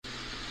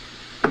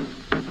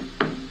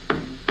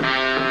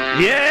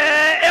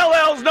Yeah,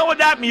 LLs know what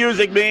that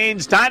music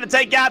means. Time to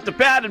take out the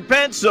pad and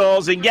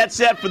pencils and get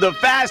set for the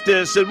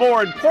fastest and,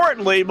 more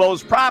importantly,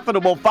 most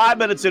profitable 5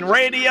 minutes in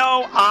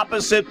radio,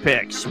 Opposite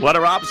Picks. What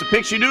are Opposite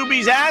Picks, you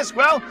newbies ask?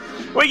 Well,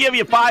 we give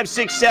you 5,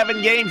 6,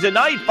 7 games a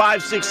night,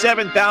 5, 6,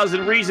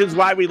 7,000 reasons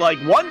why we like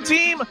one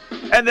team,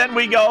 and then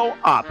we go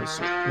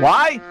opposite.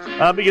 Why?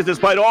 Because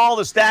despite all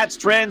the stats,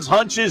 trends,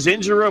 hunches,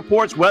 injury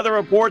reports, weather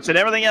reports, and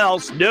everything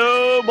else,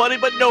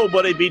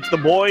 nobody beats the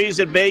boys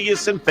at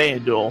Vegas and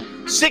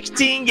FanDuel.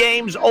 16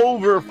 games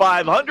over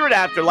 500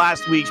 after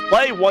last week's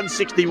play,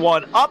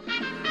 161 up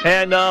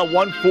and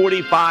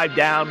 145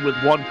 down with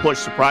one push,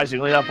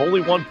 surprisingly enough.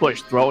 Only one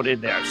push, throw it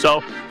in there.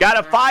 So got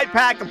a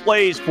 5-pack of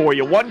plays for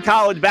you. 1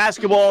 college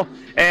basketball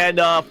and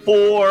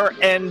 4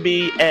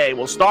 NBA.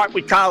 We'll start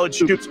with college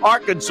hoops.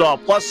 Arkansas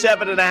plus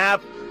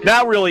 7.5.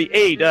 Now really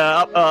 8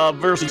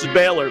 versus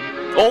Baylor.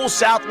 Old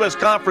Southwest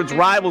Conference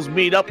rivals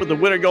meet up with the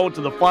winner going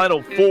to the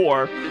Final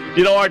Four.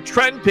 You know, our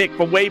trend pick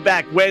from way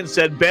back when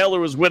said Baylor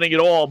was winning it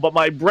all, but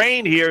my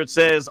brain here, it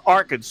says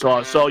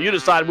Arkansas. So you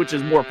decide which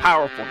is more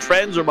powerful,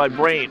 trends or my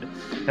brain.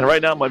 And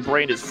right now my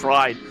brain is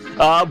fried.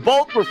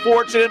 Both were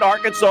fortunate,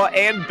 Arkansas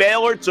and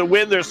Baylor, to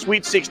win their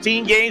Sweet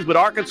 16 games, but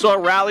Arkansas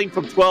rallying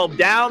from 12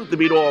 down to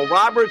beat Oral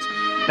Roberts.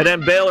 And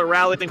then Baylor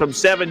rallying from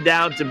 7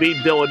 down to beat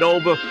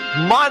Villanova.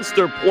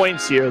 Monster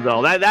points here,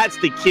 though. That's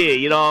the key.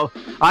 You know,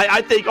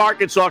 I think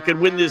Arkansas can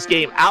win this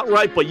game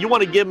outright, but you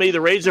want to give me the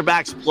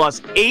Razorbacks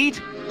plus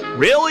 8?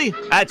 Really?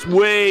 That's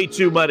way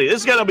too many.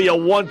 This is going to be a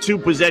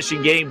 1-2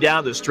 possession game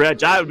down the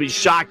stretch. I would be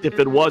shocked if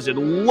it wasn't.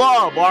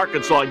 Love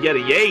Arkansas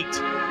getting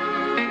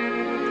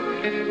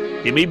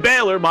 8. Give me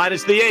Baylor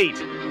minus the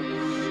 8.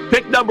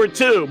 Pick number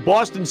 2,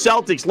 Boston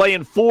Celtics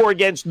laying 4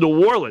 against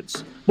New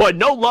Orleans. Boy,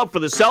 no love for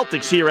the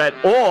Celtics here at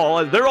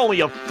all. They're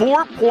only a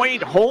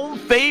 4-point home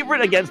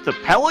favorite against the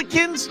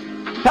Pelicans.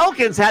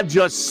 Pelicans have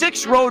just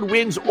 6 road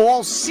wins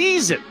all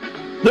season.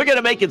 They're going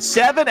to make it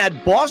 7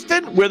 at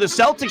Boston, where the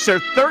Celtics are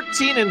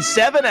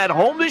 13-7 at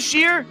home this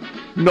year?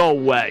 No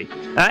way.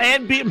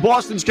 And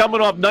Boston's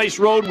coming off nice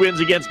road wins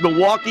against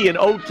Milwaukee and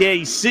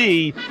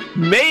OKC.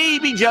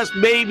 Maybe, just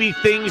maybe,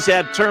 things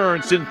have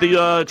turned since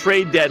the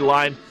trade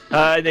deadline.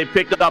 And they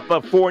picked up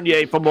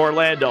Fournier from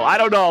Orlando. I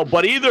don't know,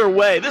 but either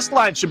way, this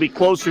line should be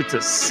closer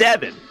to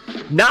 7,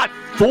 not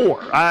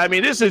 4. I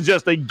mean, this is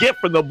just a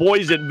gift from the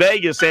boys in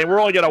Vegas saying we're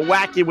only going to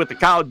whack you with the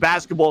college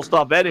basketball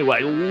stuff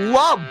anyway.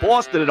 Love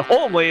Boston at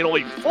home laying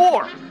only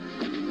 4.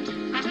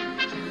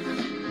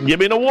 Give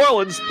me New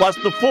Orleans plus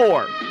the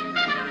 4.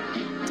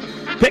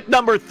 Pick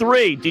number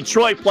 3,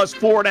 Detroit plus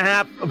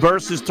 4.5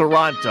 versus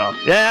Toronto.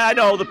 Yeah, I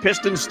know the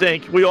Pistons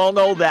stink. We all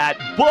know that.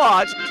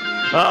 But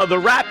the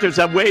Raptors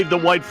have waved the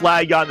white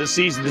flag on the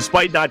season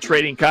despite not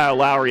trading Kyle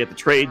Lowry at the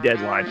trade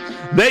deadline.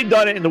 They've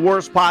done it in the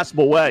worst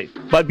possible way,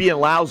 by being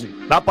lousy,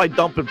 not by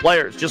dumping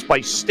players, just by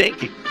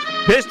stinking.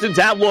 Pistons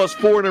have lost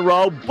 4 in a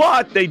row,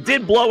 but they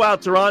did blow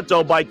out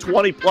Toronto by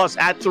 20-plus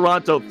at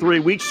Toronto 3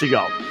 weeks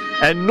ago.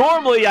 And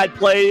normally I'd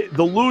play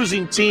the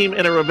losing team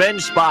in a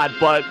revenge spot,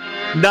 but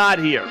not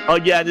here.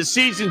 Again, the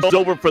season's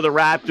over for the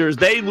Raptors.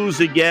 They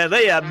lose again.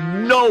 They have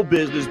no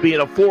business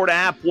being a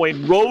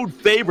 4.5-point road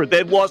favorite.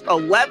 They've lost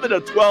 11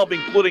 of 12,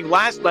 including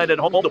last night at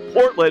home to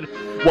Portland,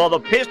 while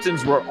the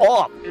Pistons were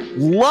off.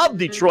 Love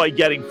Detroit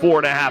getting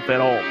 4.5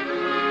 at home.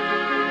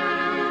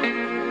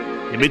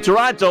 Give me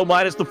Toronto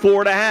minus the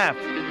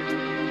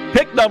 4.5.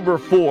 Pick number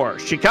 4,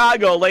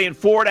 Chicago laying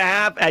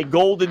 4.5 at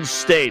Golden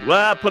State.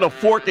 Well, I put a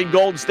fork in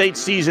Golden State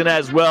season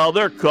as well.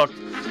 They're cooked.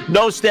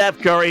 No Steph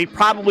Curry.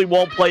 Probably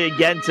won't play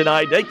again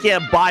tonight. They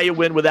can't buy a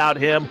win without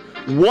him.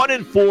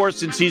 1-4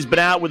 since he's been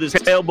out with his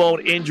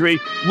tailbone injury,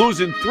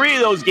 losing 3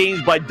 of those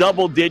games by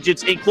double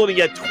digits, including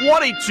a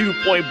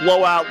 22-point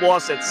blowout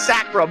loss at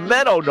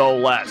Sacramento, no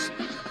less.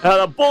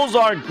 The Bulls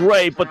aren't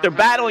great, but they're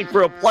battling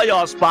for a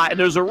playoff spot, and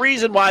there's a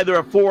reason why they're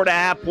a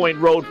 4.5-point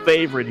road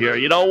favorite here.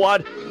 You know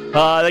what?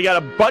 They got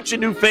a bunch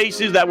of new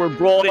faces that were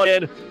brought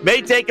in.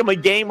 May take them a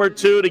game or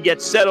two to get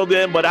settled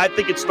in, but I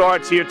think it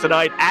starts here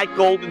tonight at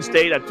Golden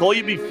State. I've told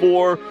you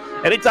before,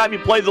 anytime you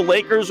play the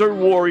Lakers or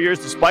Warriors,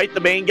 despite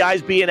the main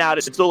guys being out,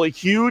 it's still a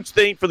huge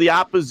thing for the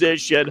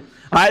opposition.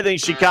 I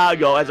think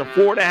Chicago has a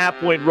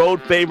 4.5-point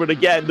road favorite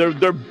again.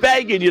 They're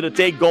begging you to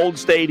take Golden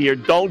State here.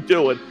 Don't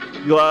do it.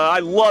 I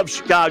love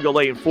Chicago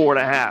laying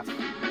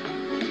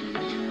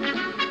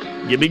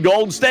 4.5. Give me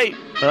Golden State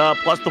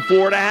plus the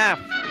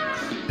 4.5.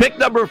 Pick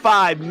number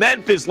 5,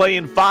 Memphis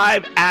laying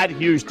 5 at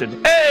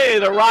Houston. Hey,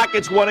 the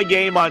Rockets won a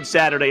game on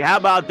Saturday. How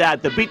about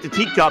that? They beat the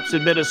Teacups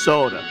in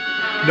Minnesota.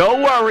 No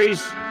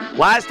worries.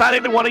 Last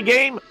time they won a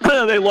game,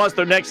 they lost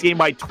their next game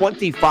by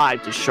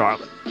 25 to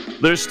Charlotte.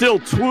 They're still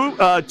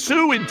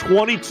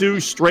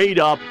 2-22 straight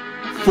up,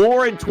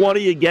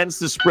 4-20 against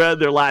the spread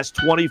their last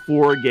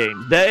 24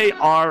 games. They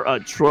are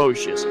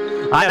atrocious.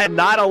 I am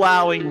not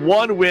allowing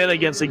one win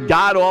against a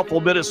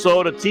god-awful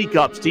Minnesota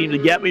Teacups team to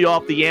get me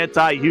off the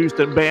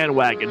anti-Houston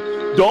bandwagon.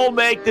 Don't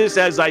make this,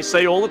 as I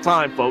say all the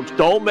time, folks,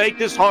 don't make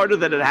this harder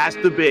than it has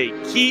to be.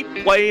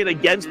 Keep playing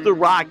against the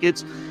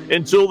Rockets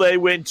until they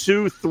win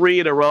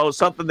 2-3 in a row,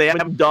 something they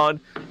haven't done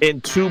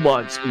in 2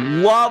 months.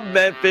 Love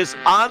Memphis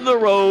on the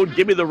road.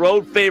 Give me the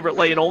road favorite,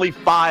 laying only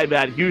 5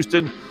 at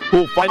Houston, who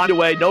will find a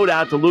way, no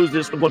doubt, to lose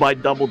this one by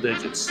double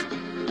digits.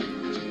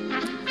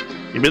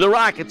 Give me the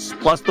Rockets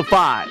plus the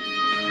 5.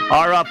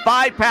 Our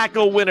 5-pack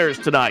of winners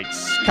tonight.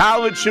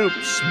 College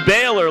hoops,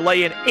 Baylor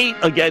laying 8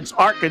 against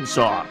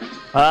Arkansas.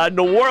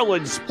 New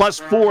Orleans plus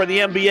 4 in the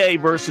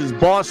NBA versus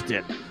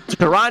Boston.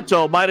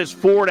 Toronto minus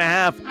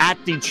 4.5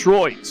 at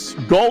Detroit.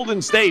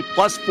 Golden State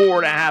plus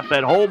 4.5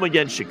 at home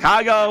against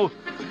Chicago.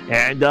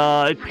 And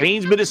it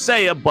pains me to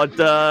say it, but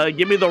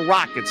give me the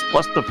Rockets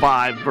plus the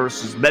 5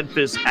 versus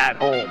Memphis at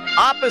home.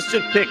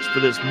 Opposite picks for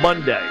this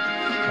Monday,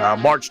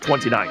 March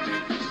 29th.